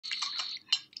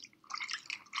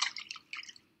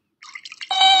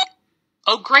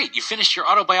Oh great, you finished your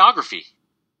autobiography.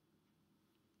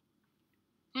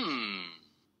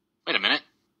 Wait a minute.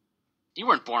 You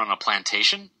weren't born on a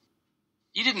plantation.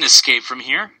 You didn't escape from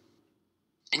here.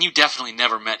 And you definitely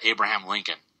never met Abraham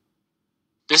Lincoln.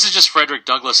 This is just Frederick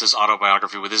Douglass's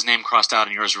autobiography with his name crossed out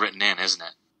and yours written in, isn't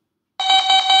it?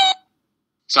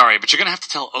 Sorry, but you're going to have to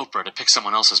tell Oprah to pick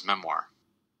someone else's memoir.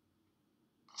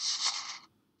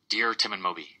 Dear Tim and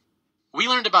Moby, we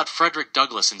learned about Frederick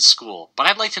Douglass in school, but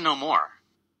I'd like to know more.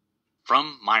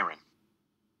 From Myron.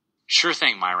 Sure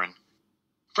thing, Myron.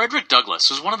 Frederick Douglass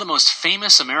was one of the most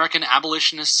famous American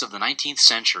abolitionists of the 19th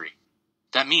century.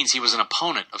 That means he was an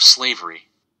opponent of slavery.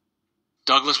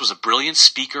 Douglass was a brilliant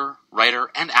speaker, writer,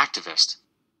 and activist.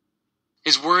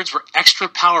 His words were extra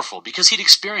powerful because he'd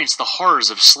experienced the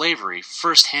horrors of slavery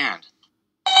firsthand.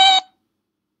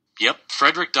 Yep,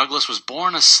 Frederick Douglass was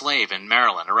born a slave in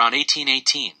Maryland around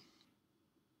 1818.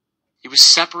 He was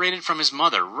separated from his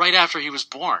mother right after he was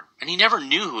born, and he never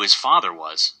knew who his father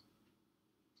was.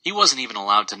 He wasn't even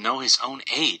allowed to know his own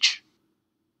age.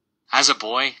 As a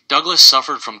boy, Douglass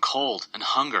suffered from cold and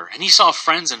hunger, and he saw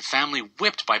friends and family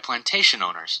whipped by plantation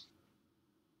owners.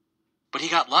 But he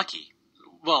got lucky.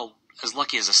 Well, as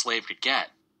lucky as a slave could get.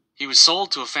 He was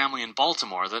sold to a family in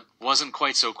Baltimore that wasn't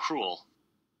quite so cruel.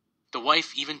 The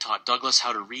wife even taught Douglass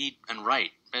how to read and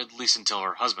write, at least until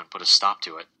her husband put a stop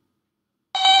to it.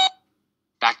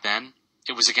 Back then,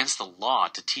 it was against the law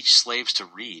to teach slaves to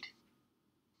read.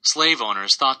 Slave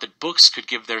owners thought that books could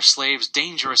give their slaves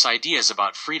dangerous ideas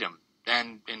about freedom,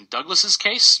 and in Douglass's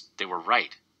case, they were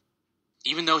right.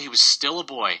 Even though he was still a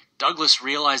boy, Douglass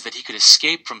realized that he could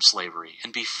escape from slavery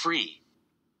and be free.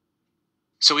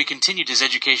 So he continued his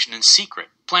education in secret,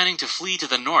 planning to flee to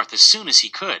the north as soon as he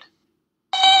could.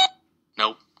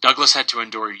 Nope, Douglass had to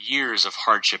endure years of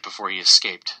hardship before he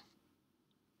escaped.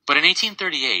 But in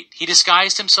 1838, he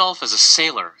disguised himself as a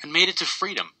sailor and made it to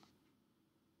freedom.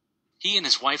 He and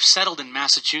his wife settled in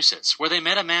Massachusetts, where they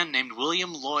met a man named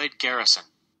William Lloyd Garrison.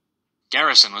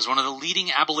 Garrison was one of the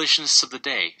leading abolitionists of the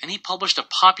day, and he published a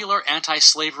popular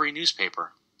anti-slavery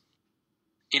newspaper.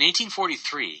 In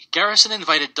 1843, Garrison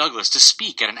invited Douglass to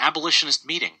speak at an abolitionist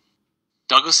meeting.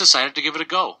 Douglass decided to give it a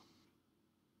go.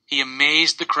 He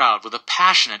amazed the crowd with a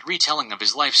passionate retelling of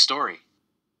his life story.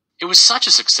 It was such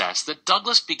a success that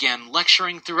Douglass began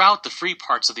lecturing throughout the free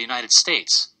parts of the United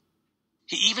States.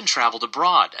 He even traveled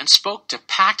abroad and spoke to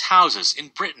packed houses in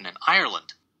Britain and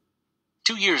Ireland.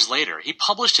 2 years later, he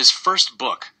published his first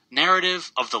book,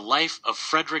 Narrative of the Life of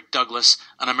Frederick Douglass,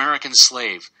 an American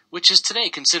Slave, which is today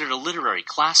considered a literary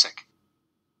classic.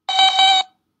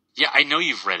 Yeah, I know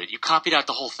you've read it. You copied out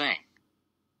the whole thing.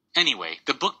 Anyway,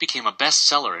 the book became a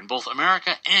bestseller in both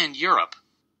America and Europe.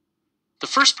 The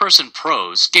first-person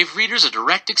prose gave readers a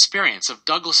direct experience of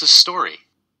Douglass's story.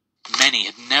 Many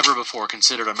had never before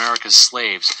considered America's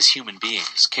slaves as human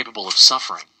beings capable of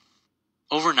suffering.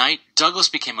 Overnight, Douglass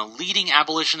became a leading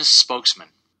abolitionist spokesman.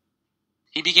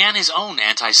 He began his own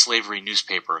anti-slavery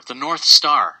newspaper, the North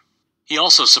Star. He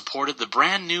also supported the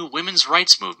brand new women's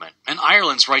rights movement and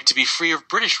Ireland's right to be free of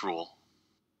British rule.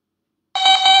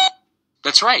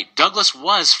 That's right, Douglass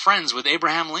was friends with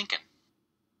Abraham Lincoln.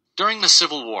 During the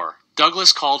Civil War,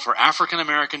 Douglass called for African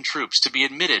American troops to be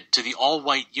admitted to the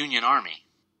all-white Union Army.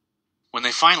 When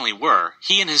they finally were,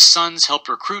 he and his sons helped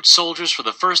recruit soldiers for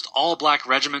the first all-black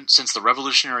regiment since the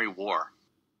Revolutionary War.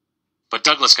 But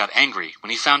Douglass got angry when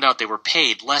he found out they were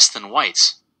paid less than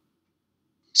whites.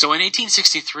 So in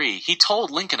 1863, he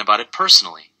told Lincoln about it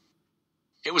personally.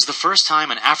 It was the first time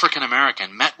an African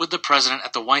American met with the president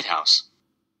at the White House.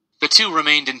 The two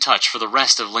remained in touch for the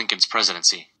rest of Lincoln's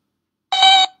presidency.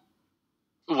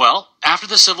 Well, after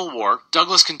the Civil War,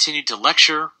 Douglass continued to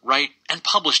lecture, write, and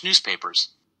publish newspapers.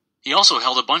 He also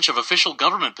held a bunch of official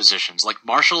government positions like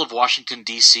Marshal of Washington,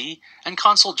 D.C., and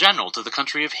Consul General to the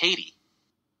country of Haiti.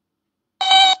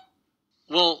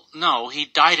 Well, no, he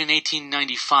died in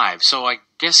 1895, so I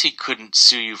guess he couldn't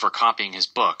sue you for copying his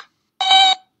book.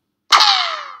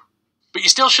 But you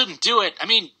still shouldn't do it. I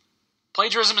mean,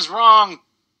 plagiarism is wrong.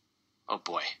 Oh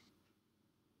boy.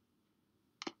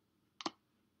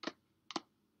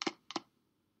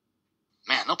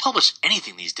 Man, they'll publish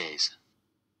anything these days.